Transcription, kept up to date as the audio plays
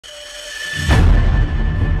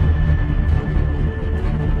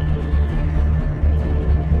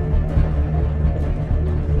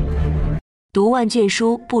读万卷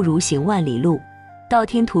书不如行万里路，道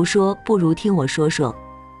听途说不如听我说说。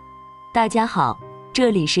大家好，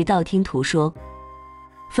这里是道听途说，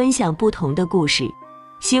分享不同的故事，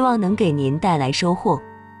希望能给您带来收获。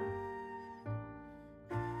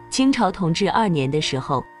清朝同治2年的时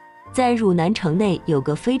候，在汝南城内有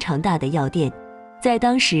个非常大的药店，在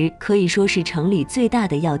当时可以说是城里最大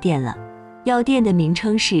的药店了。药店的名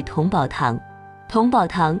称是同保堂，同保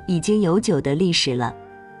堂已经有久的历史了。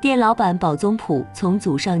店老板保宗溥从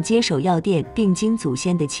祖上接手药店，并经祖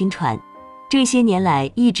先的亲传，这些年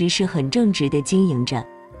来一直是很正直的经营着，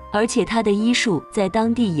而且他的医术在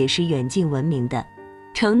当地也是远近闻名的。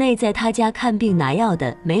城内在他家看病拿药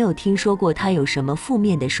的，没有听说过他有什么负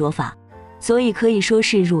面的说法，所以可以说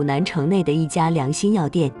是汝南城内的一家良心药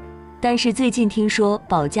店。但是最近听说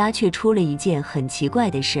保家却出了一件很奇怪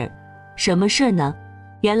的事儿，什么事儿呢？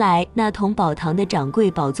原来那同保堂的掌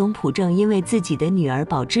柜保宗溥正因为自己的女儿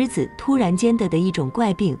保之子突然间得一种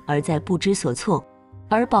怪病而在不知所措，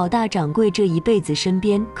而保大掌柜这一辈子身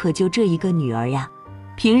边可就这一个女儿呀，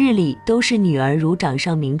平日里都是女儿如掌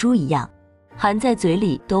上明珠一样，含在嘴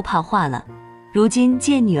里都怕化了。如今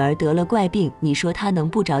见女儿得了怪病，你说他能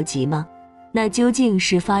不着急吗？那究竟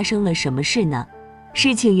是发生了什么事呢？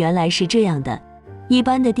事情原来是这样的，一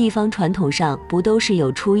般的地方传统上不都是有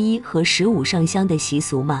初一和15上香的习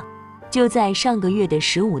俗吗？就在上个月的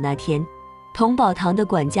15那天，同保堂的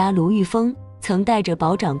管家卢玉峰曾带着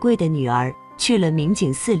保掌柜的女儿去了明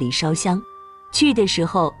景寺里烧香。去的时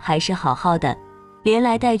候还是好好的，连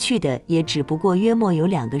来带去的也只不过约莫有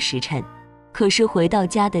2个时辰。可是回到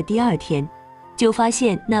家的第2天，就发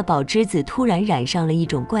现那保之子突然染上了一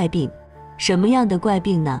种怪病。什么样的怪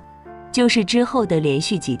病呢？就是之后的连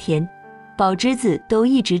续几天，保之子都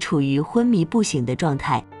一直处于昏迷不醒的状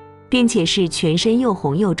态，并且是全身又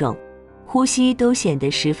红又肿，呼吸都显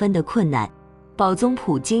得十分的困难。保宗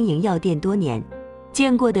溥经营药店多年，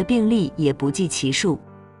见过的病例也不计其数，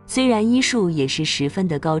虽然医术也是十分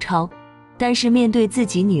的高超，但是面对自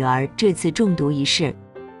己女儿这次中毒一事，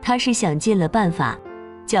他是想尽了办法，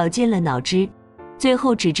绞尽了脑汁，最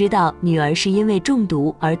后只知道女儿是因为中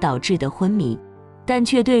毒而导致的昏迷，但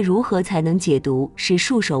却对如何才能解毒是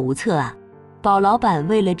束手无策啊。保老板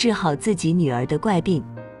为了治好自己女儿的怪病，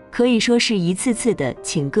可以说是一次次的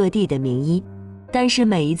请各地的名医，但是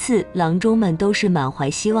每一次郎中们都是满怀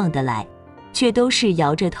希望的来，却都是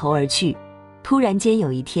摇着头而去。突然间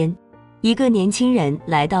有一天，一个年轻人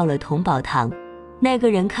来到了同保堂，那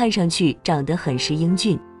个人看上去长得很是英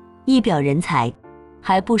俊，一表人才，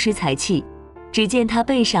还不失才气。只见他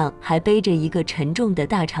背上还背着一个沉重的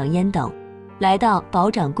大长烟斗，来到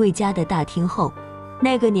保掌柜家的大厅后，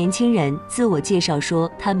那个年轻人自我介绍说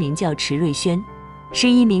他名叫迟瑞轩，是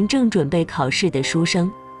一名正准备考试的书生，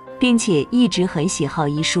并且一直很喜好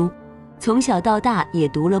医书，从小到大也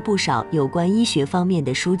读了不少有关医学方面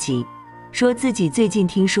的书籍，说自己最近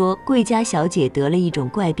听说贵家小姐得了一种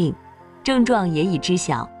怪病，症状也已知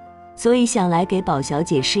晓，所以想来给保小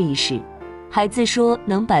姐试一试，还自说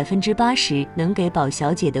能80%能给保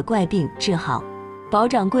小姐的怪病治好。保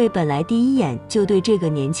掌柜本来第一眼就对这个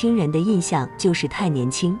年轻人的印象就是太年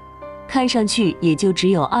轻，看上去也就只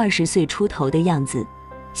有20岁出头的样子，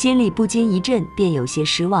心里不禁一震，便有些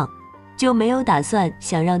失望，就没有打算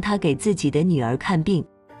想让他给自己的女儿看病。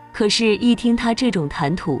可是一听他这种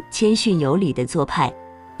谈吐谦逊有礼的做派，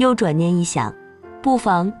又转念一想，不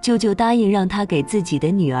妨就答应让他给自己的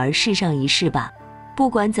女儿试上一试吧。不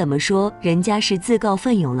管怎么说，人家是自告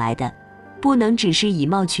奋勇来的，不能只是以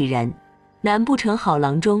貌取人，难不成好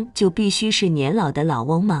郎中就必须是年老的老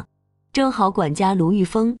翁吗？正好管家卢玉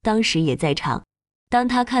峰当时也在场，当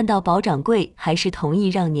他看到保掌柜还是同意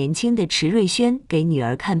让年轻的迟瑞轩给女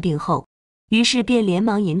儿看病后，于是便连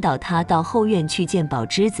忙引导他到后院去见保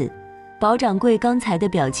之子。保掌柜刚才的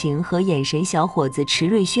表情和眼神，小伙子迟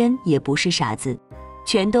瑞轩也不是傻子，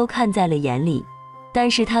全都看在了眼里，但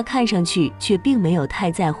是他看上去却并没有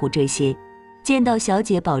太在乎这些。见到小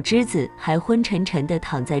姐保之子还昏沉沉地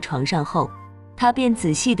躺在床上后，他便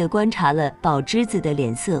仔细地观察了保之子的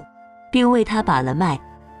脸色，并为他把了脉，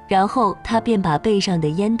然后他便把背上的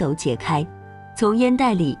烟斗解开，从烟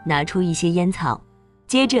袋里拿出一些烟草，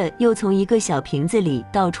接着又从一个小瓶子里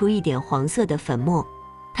倒出一点黄色的粉末，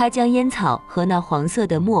他将烟草和那黄色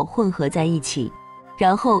的末混合在一起，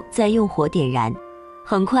然后再用火点燃，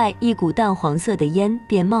很快一股淡黄色的烟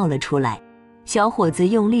便冒了出来。小伙子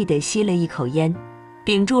用力地吸了一口烟，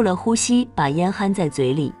屏住了呼吸，把烟含在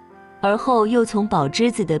嘴里，而后又从保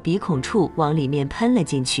之子的鼻孔处往里面喷了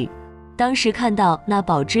进去。当时看到那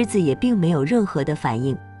保之子也并没有任何的反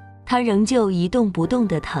应，他仍旧一动不动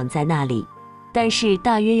地躺在那里，但是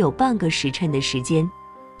大约有半个时辰的时间，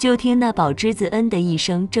就听那宝芝子嗯的一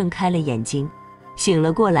声睁开了眼睛，醒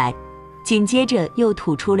了过来，紧接着又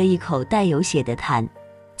吐出了一口带有血的痰，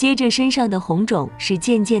接着身上的红肿是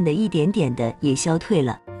渐渐的一点点的也消退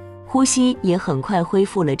了，呼吸也很快恢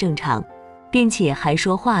复了正常，并且还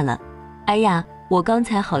说话了。哎呀，我刚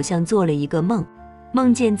才好像做了一个梦，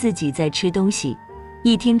梦见自己在吃东西。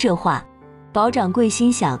一听这话，保掌柜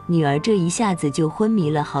心想，女儿这一下子就昏迷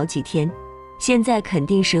了好几天，现在肯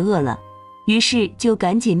定是饿了，于是就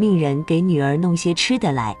赶紧命人给女儿弄些吃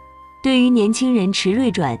的来。对于年轻人迟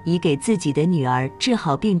锐转移给自己的女儿治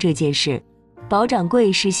好病这件事，保掌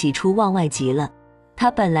柜是喜出望外极了。他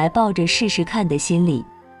本来抱着试试看的心理，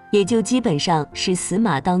也就基本上是死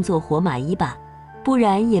马当做活马医吧，不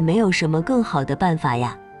然也没有什么更好的办法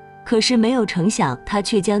呀。可是没有成想，他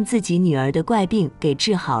却将自己女儿的怪病给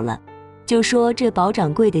治好了。就说这保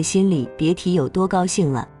掌柜的心里别提有多高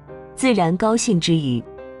兴了，自然高兴之余，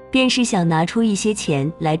便是想拿出一些钱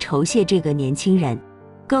来酬谢这个年轻人。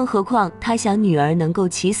更何况他想女儿能够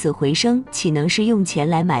起死回生，岂能是用钱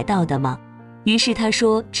来买到的吗？于是他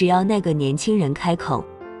说，只要那个年轻人开口，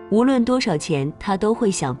无论多少钱他都会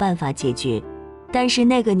想办法解决。但是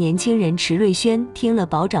那个年轻人迟瑞轩听了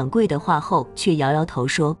保掌柜的话后，却摇摇头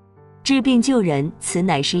说，治病救人，此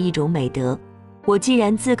乃是一种美德，我既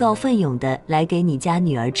然自告奋勇的来给你家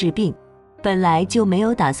女儿治病，本来就没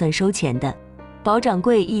有打算收钱的。保掌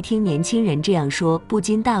柜一听年轻人这样说，不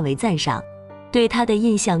禁大为赞赏，对他的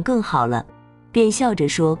印象更好了，便笑着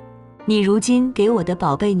说，你如今给我的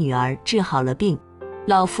宝贝女儿治好了病，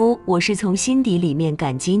老夫我是从心底里面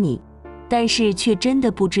感激你，但是却真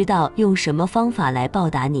的不知道用什么方法来报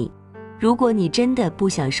答你。如果你真的不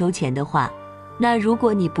想收钱的话，那如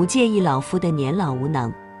果你不介意老夫的年老无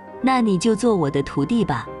能，那你就做我的徒弟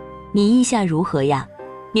吧，你意下如何呀？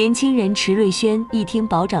年轻人迟瑞轩一听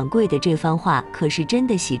保掌柜的这番话，可是真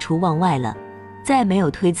的喜出望外了，再没有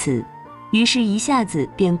推辞，于是一下子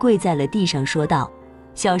便跪在了地上，说道，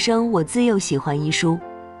小生我自幼喜欢医书，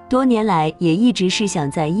多年来也一直是想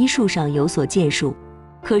在医术上有所建树，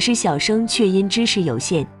可是小生却因知识有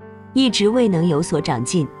限，一直未能有所长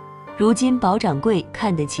进。如今保掌柜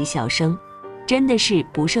看得起小生，真的是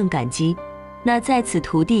不胜感激，那在此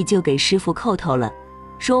徒弟就给师傅叩头了。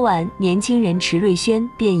说完，年轻人迟瑞轩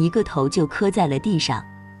便一个头就磕在了地上。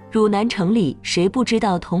汝南城里谁不知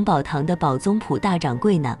道同宝堂的宝宗普大掌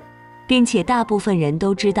柜呢？并且大部分人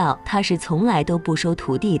都知道他是从来都不收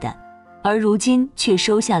徒弟的，而如今却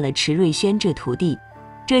收下了迟瑞轩这徒弟，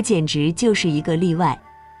这简直就是一个例外。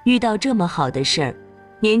遇到这么好的事儿，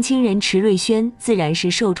年轻人迟瑞轩自然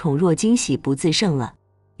是受宠若惊，喜不自胜了，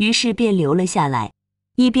于是便留了下来，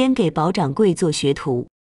一边给保掌柜做学徒，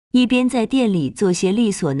一边在店里做些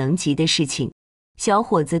力所能及的事情。小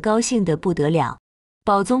伙子高兴得不得了。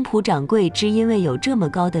宝宗普掌柜之因为有这么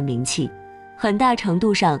高的名气，很大程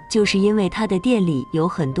度上就是因为他的店里有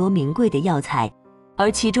很多名贵的药材，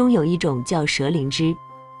而其中有一种叫蛇灵芝，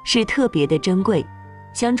是特别的珍贵。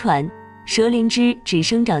相传蛇灵芝只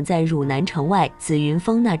生长在汝南城外紫云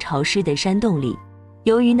峰那潮湿的山洞里，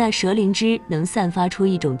由于那蛇灵芝能散发出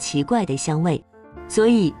一种奇怪的香味，所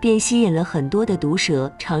以便吸引了很多的毒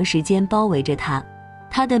蛇长时间包围着它，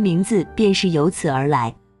它的名字便是由此而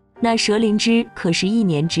来。那蛇灵芝可是一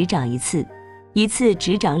年只长一次，一次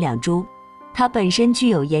只长2株，它本身具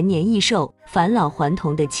有延年益寿、返老还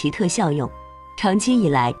童的奇特效用。长期以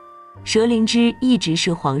来，蛇灵芝一直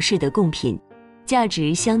是皇室的贡品，价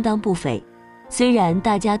值相当不菲。虽然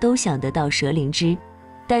大家都想得到蛇灵芝，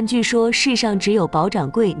但据说世上只有保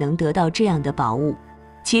掌柜能得到这样的宝物，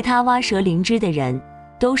其他挖蛇灵芝的人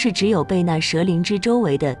都是只有被那蛇灵芝周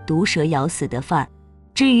围的毒蛇咬死的份儿。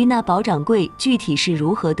至于那保掌柜具体是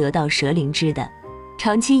如何得到蛇灵芝的，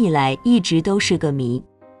长期以来一直都是个谜，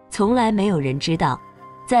从来没有人知道。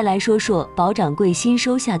再来说说保掌柜新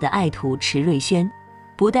收下的爱徒迟瑞轩，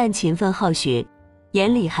不但勤奋好学，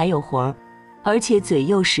眼里还有活儿，而且嘴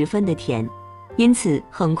又十分的甜，因此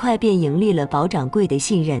很快便赢利了保掌柜的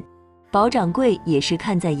信任。保掌柜也是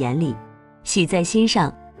看在眼里，喜在心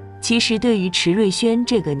上。其实对于迟瑞轩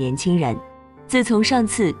这个年轻人，自从上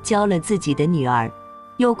次教了自己的女儿，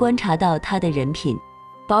又观察到他的人品，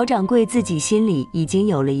保掌柜自己心里已经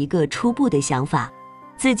有了一个初步的想法。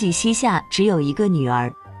自己膝下只有一个女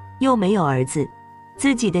儿，又没有儿子，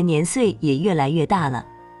自己的年岁也越来越大了，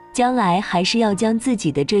将来还是要将自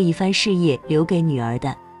己的这一番事业留给女儿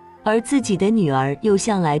的。而自己的女儿又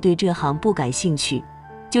向来对这行不感兴趣，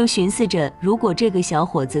就寻思着如果这个小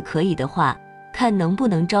伙子可以的话，看能不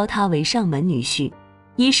能招他为上门女婿。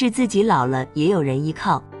一是自己老了也有人依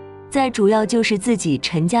靠，再主要就是自己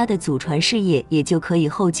陈家的祖传事业也就可以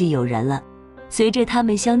后继有人了。随着他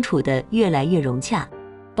们相处的越来越融洽，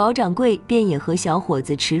保掌柜便也和小伙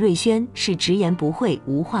子池瑞轩是直言不讳，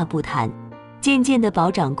无话不谈。渐渐的，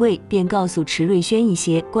保掌柜便告诉池瑞轩一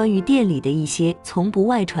些关于店里的一些从不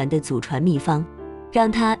外传的祖传秘方，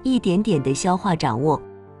让他一点点的消化掌握。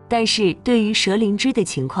但是对于蛇灵芝的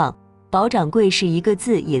情况，保掌柜是一个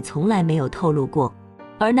字也从来没有透露过。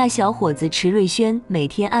而那小伙子池瑞轩每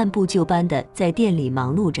天按部就班的在店里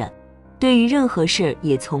忙碌着，对于任何事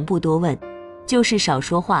也从不多问，就是少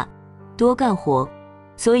说话，多干活。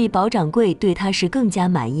所以保掌柜对他是更加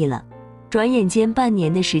满意了。转眼间半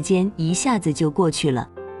年的时间一下子就过去了。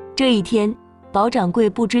这一天，保掌柜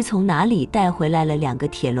不知从哪里带回来了2个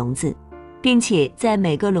铁笼子，并且在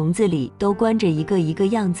每个笼子里都关着一个一个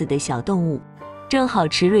样子的小动物。正好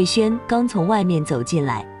池瑞轩刚从外面走进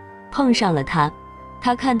来，碰上了他。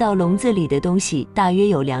他看到笼子里的东西大约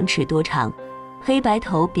有2尺多长，黑白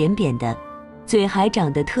头扁扁的，嘴还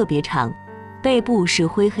长得特别长，背部是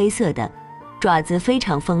灰黑色的，爪子非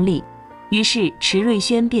常锋利。于是池瑞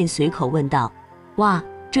轩便随口问道：哇，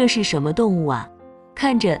这是什么动物啊？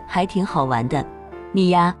看着还挺好玩的。你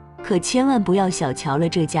呀，可千万不要小瞧了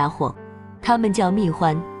这家伙，他们叫蜜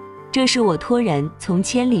獾，这是我托人从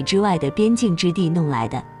千里之外的边境之地弄来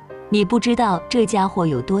的。你不知道这家伙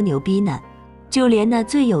有多牛逼呢，就连那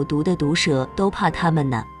最有毒的毒蛇都怕他们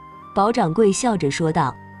呢。保掌柜笑着说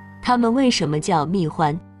道：他们为什么叫蜜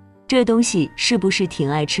獾？这东西是不是挺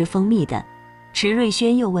爱吃蜂蜜的？池瑞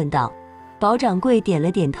轩又问道。保掌柜点了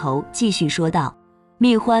点头，继续说道：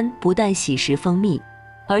蜜獾不但喜食蜂蜜，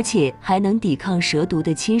而且还能抵抗蛇毒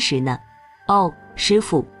的侵蚀呢。哦，师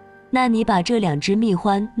傅，那你把这2只蜜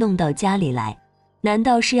獾弄到家里来，难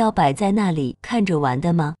道是要摆在那里看着玩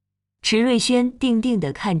的吗？池瑞轩定定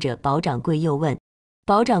地看着保掌柜又问。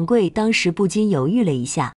保掌柜当时不禁犹豫了一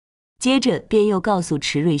下，接着便又告诉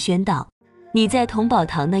池瑞轩道：你在同宝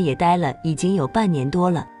堂呢也待了已经有半年多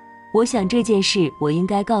了，我想这件事我应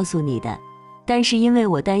该告诉你的，但是因为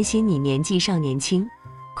我担心你年纪尚年轻，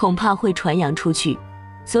恐怕会传扬出去，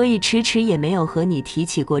所以迟迟也没有和你提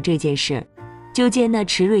起过这件事。就见那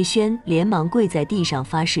池瑞轩连忙跪在地上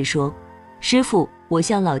发誓说：师父，我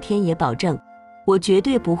向老天爷保证，我绝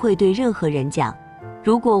对不会对任何人讲，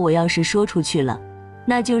如果我要是说出去了，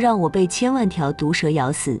那就让我被千万条毒蛇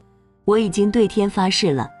咬死，我已经对天发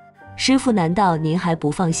誓了。师父，难道您还不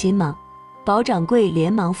放心吗？保掌柜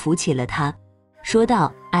连忙扶起了他，说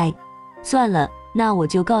道：哎，算了，那我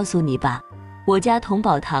就告诉你吧，我家同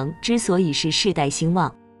宝堂之所以是世代兴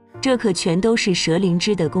旺，这可全都是蛇灵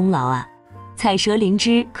芝的功劳啊，采蛇灵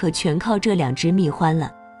芝可全靠这2只蜜獾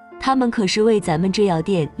了，他们可是为咱们这药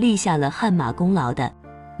店立下了汗马功劳的。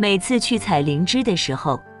每次去采灵芝的时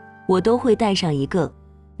候，我都会带上一个，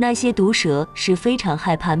那些毒蛇是非常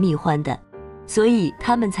害怕蜜獾的，所以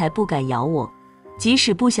他们才不敢咬我，即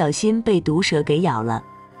使不小心被毒蛇给咬了，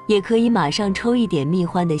也可以马上抽一点蜜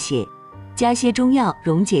獾的血，加些中药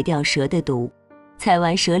溶解掉蛇的毒。采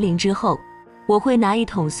完蛇灵之后，我会拿1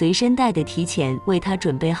桶随身带的提前为它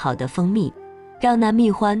准备好的蜂蜜，让那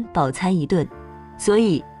蜜獾饱餐一顿。所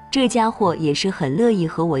以这家伙也是很乐意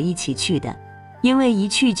和我一起去的，因为一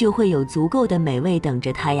去就会有足够的美味等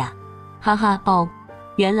着他呀。哈哈，哦，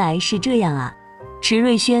原来是这样啊。池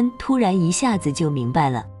瑞轩突然一下子就明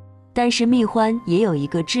白了。但是蜜獾也有一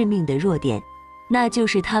个致命的弱点，那就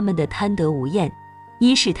是他们的贪得无厌，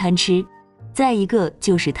一是贪吃，再一个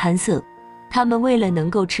就是贪色。他们为了能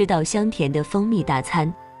够吃到香甜的蜂蜜大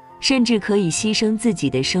餐，甚至可以牺牲自己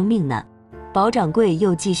的生命呢。保掌柜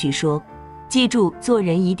又继续说，记住，做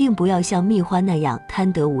人一定不要像蜜獾那样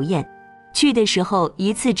贪得无厌，去的时候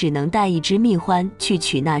一次只能带1只蜜獾去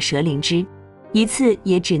取那蛇灵芝，一次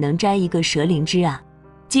也只能摘1个蛇灵芝啊，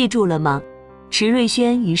记住了吗？池瑞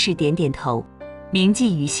轩于是点点头，铭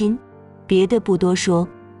记于心，别的不多说。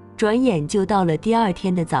转眼就到了第2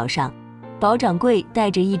天的早上，保掌柜带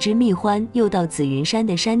着1只蜜獾又到紫云山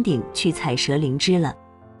的山顶去采蛇灵芝了。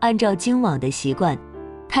按照经往的习惯，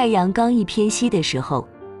太阳刚一偏西的时候，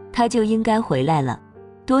他就应该回来了。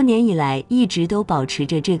多年以来一直都保持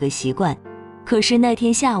着这个习惯，可是那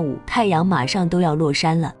天下午太阳马上都要落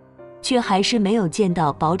山了，却还是没有见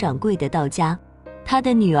到保掌柜的到家。他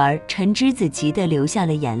的女儿陈之子急得流下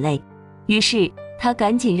了眼泪，于是他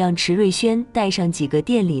赶紧让池瑞轩带上几个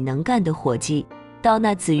店里能干的伙计，到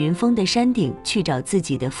那紫云峰的山顶去找自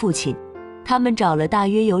己的父亲。他们找了大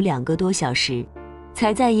约有2个多小时，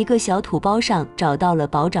才在一个小土包上找到了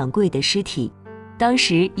保掌柜的尸体，当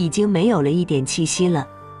时已经没有了一点气息了。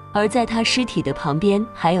而在他尸体的旁边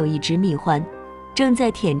还有1只蜜獾，正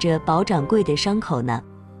在舔着保掌柜的伤口呢，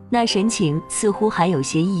那神情似乎还有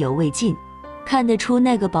些意犹未尽。看得出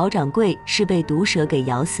那个保掌柜是被毒蛇给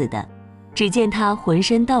咬死的，只见他浑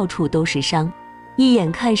身到处都是伤，一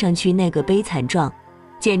眼看上去那个悲惨状，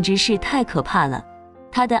简直是太可怕了。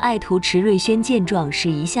他的爱徒池瑞轩见状是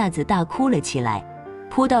一下子大哭了起来，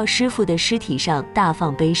扑到师傅的尸体上大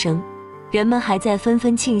放悲声。人们还在纷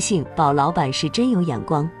纷庆幸宝老板是真有眼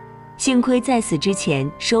光，幸亏在死之前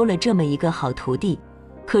收了这么一个好徒弟。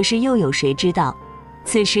可是又有谁知道，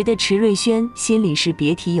此时的池瑞轩心里是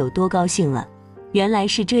别提有多高兴了。原来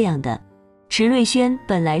是这样的，池瑞轩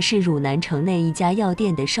本来是汝南城内一家药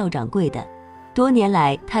店的少掌柜的，多年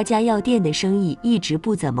来他家药店的生意一直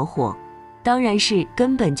不怎么火，当然是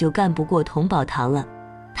根本就干不过同宝堂了。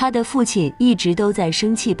他的父亲一直都在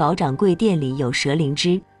生气宝掌柜店里有蛇灵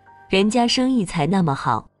芝，人家生意才那么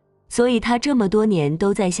好，所以他这么多年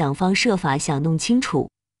都在想方设法想弄清楚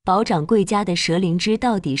宝掌柜家的蛇灵芝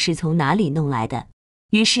到底是从哪里弄来的。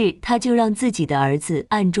于是他就让自己的儿子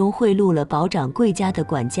暗中贿赂了宝掌柜家的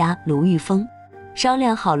管家卢玉峰，商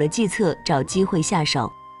量好了计策，找机会下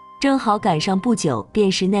手。正好赶上不久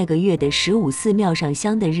便是那个月的15寺庙上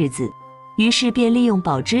香的日子，于是便利用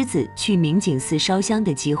宝芝子去明景寺烧香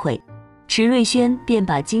的机会，池瑞轩便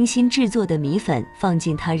把精心制作的米粉放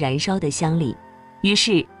进他燃烧的香里。于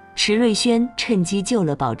是池瑞轩趁机救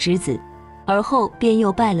了宝芝子，而后便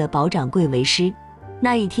又拜了宝掌柜为师。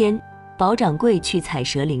那一天宝掌柜去采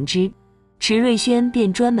蛇灵芝，池瑞轩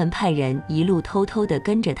便专门派人一路偷偷地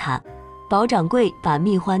跟着他。宝掌柜把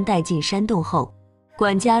蜜獾带进山洞后，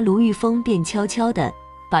管家卢玉峰便悄悄地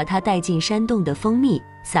把他带进山洞的蜂蜜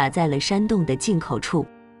撒在了山洞的进口处，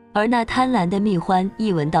而那贪婪的蜜獾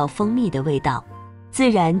一闻到蜂蜜的味道，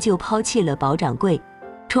自然就抛弃了宝掌柜，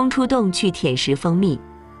冲出洞去舔食蜂蜜。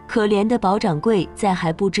可怜的宝掌柜在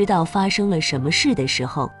还不知道发生了什么事的时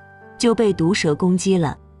候，就被毒蛇攻击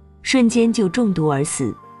了，瞬间就中毒而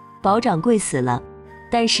死。宝掌柜死了，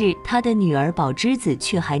但是他的女儿宝芝子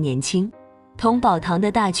却还年轻，同宝堂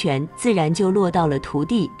的大权自然就落到了徒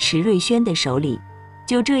弟池瑞轩的手里。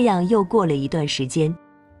就这样又过了一段时间，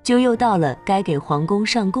就又到了该给皇宫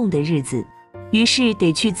上供的日子，于是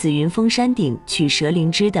得去紫云峰山顶取蛇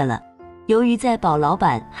灵芝的了。由于在宝老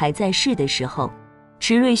板还在世的时候，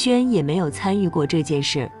池瑞轩也没有参与过这件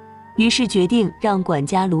事，于是决定让管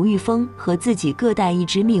家卢玉峰和自己各带一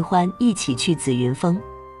只蜜獾一起去紫云峰。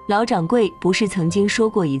老掌柜不是曾经说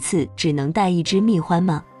过一次只能带一只蜜獾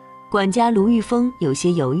吗？管家卢玉峰有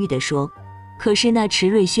些犹豫地说。可是那池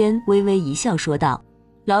瑞轩微微一笑说道，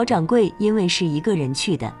老掌柜因为是一个人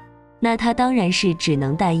去的，那他当然是只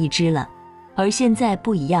能带一只了。而现在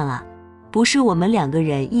不一样啊，不是我们2个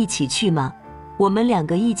人一起去吗？我们2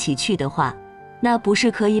个一起去的话，那不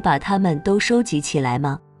是可以把它们都收集起来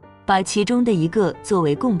吗？把其中的一个作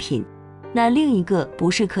为贡品，那另一个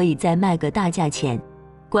不是可以再卖个大价钱？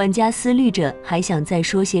管家思虑着还想再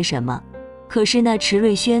说些什么，可是那池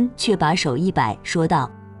瑞轩却把手一摆说道，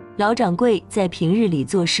老掌柜在平日里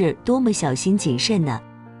做事多么小心谨慎呢，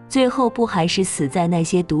最后不还是死在那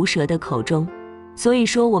些毒蛇的口中？所以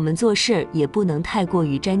说我们做事也不能太过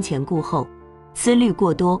于瞻前顾后，思虑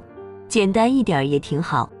过多，简单一点也挺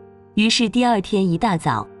好。于是第二天一大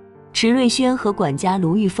早，池瑞轩和管家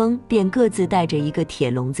卢玉峰便各自带着一个铁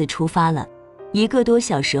笼子出发了。1个多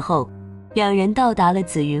小时后，2人到达了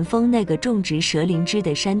紫云峰那个种植蛇灵芝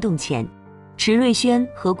的山洞前。池瑞轩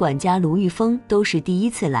和管家卢玉峰都是第一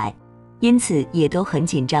次来，因此也都很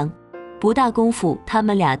紧张。不大功夫，他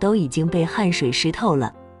们俩都已经被汗水湿透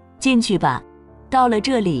了。进去吧，到了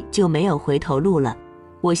这里就没有回头路了。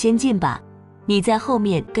我先进吧，你在后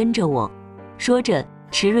面跟着我。说着，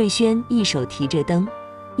池瑞轩一手提着灯，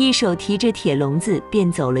一手提着铁笼子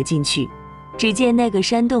便走了进去。只见那个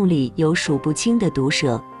山洞里有数不清的毒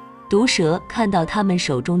蛇，毒蛇看到他们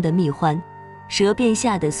手中的蜜獾，蛇便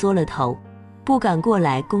吓得缩了头，不敢过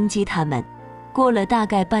来攻击他们。过了大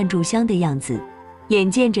概半炷香的样子，眼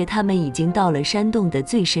见着他们已经到了山洞的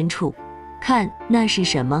最深处。看，那是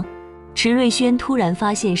什么？池瑞轩突然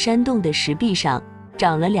发现山洞的石壁上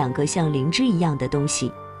长了2个像灵芝一样的东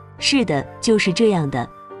西。是的，就是这样的，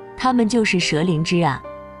它们就是蛇灵芝啊！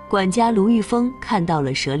管家卢玉峰看到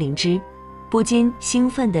了蛇灵芝，不禁兴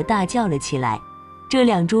奋地大叫了起来。这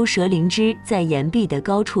2株蛇灵芝在岩壁的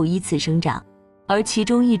高处依次生长，而其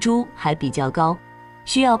中1株还比较高，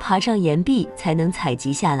需要爬上岩壁才能采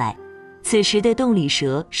集下来。此时的洞里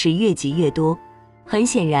蛇是越积越多，很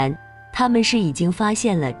显然他们是已经发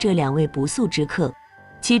现了这2位不速之客。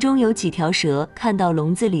其中有几条蛇看到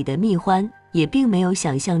笼子里的蜜獾，也并没有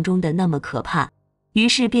想象中的那么可怕，于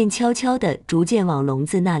是便悄悄地逐渐往笼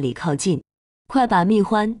子那里靠近。快把蜜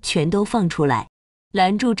獾全都放出来，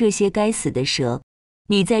拦住这些该死的蛇！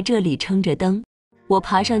你在这里撑着灯，我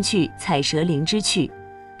爬上去采蛇灵芝去。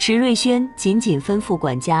池瑞轩紧紧吩咐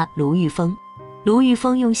管家卢玉峰。卢玉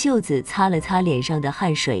峰用袖子擦了擦脸上的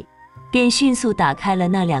汗水，便迅速打开了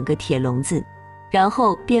那2个铁笼子。然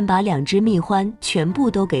后便把2只蜜獾全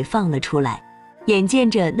部都给放了出来。眼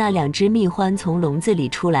见着那2只蜜獾从笼子里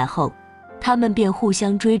出来后，它们便互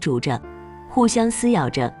相追逐着，互相撕咬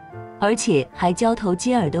着，而且还交头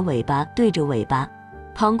接耳的尾巴对着尾巴。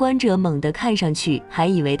旁观者猛地看上去还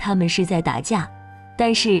以为他们是在打架，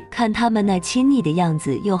但是看他们那亲昵的样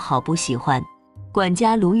子又好不喜欢。管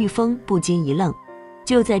家卢玉峰不禁一愣。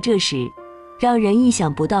就在这时，让人意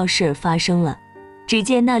想不到事儿发生了。只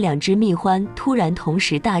见那2只蜜獾突然同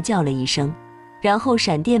时大叫了一声，然后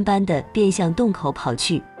闪电般的便向洞口跑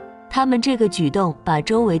去。他们这个举动把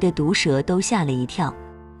周围的毒蛇都吓了一跳，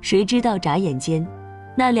谁知道眨眼间，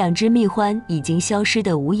那2只蜜獾已经消失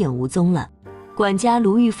得无影无踪了。管家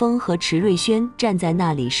卢玉峰和池瑞轩站在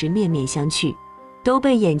那里时面面相觑，都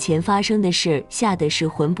被眼前发生的事吓得是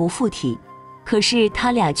魂不附体。可是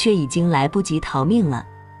他俩却已经来不及逃命了。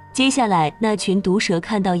接下来那群毒蛇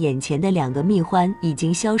看到眼前的2个蜜獾已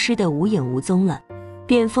经消失得无影无踪了，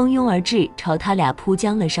便蜂拥而至，朝他俩扑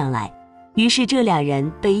将了上来。于是这俩人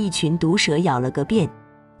被一群毒蛇咬了个遍，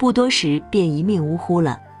不多时便一命呜呼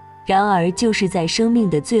了。然而就是在生命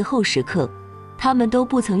的最后时刻，他们都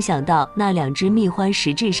不曾想到那2只蜜獾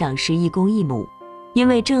实质上是一公一母，因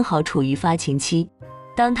为正好处于发情期。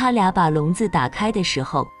当他俩把笼子打开的时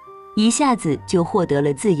候，一下子就获得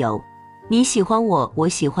了自由。你喜欢我，我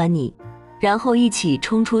喜欢你，然后一起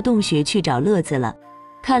冲出洞穴去找乐子了。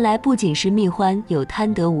看来不仅是蜜獾有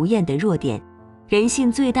贪得无厌的弱点，人性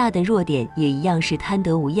最大的弱点也一样是贪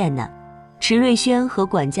得无厌呢。池瑞轩和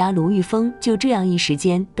管家卢玉峰就这样一时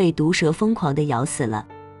间被毒蛇疯狂地咬死了。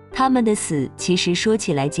他们的死其实说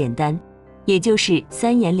起来简单，也就是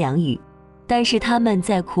3言2语，但是他们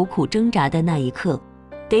在苦苦挣扎的那一刻，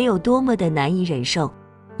得有多么的难以忍受。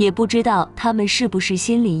也不知道他们是不是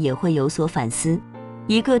心里也会有所反思，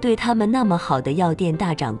一个对他们那么好的药店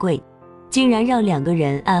大掌柜，竟然让2个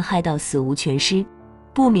人暗害到死无全尸，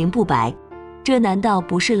不明不白，这难道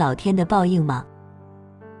不是老天的报应吗？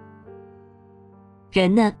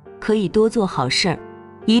人呢，可以多做好事儿，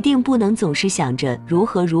一定不能总是想着如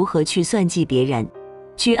何去算计别人，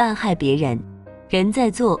去暗害别人。人在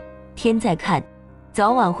做，天在看，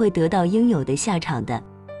早晚会得到应有的下场的。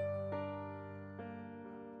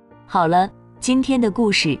好了，今天的故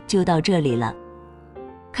事就到这里了。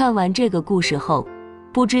看完这个故事后，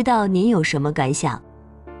不知道您有什么感想？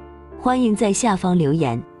欢迎在下方留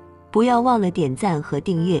言，不要忘了点赞和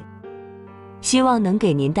订阅，希望能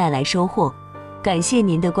给您带来收获。感谢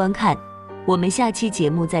您的观看，我们下期节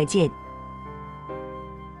目再见。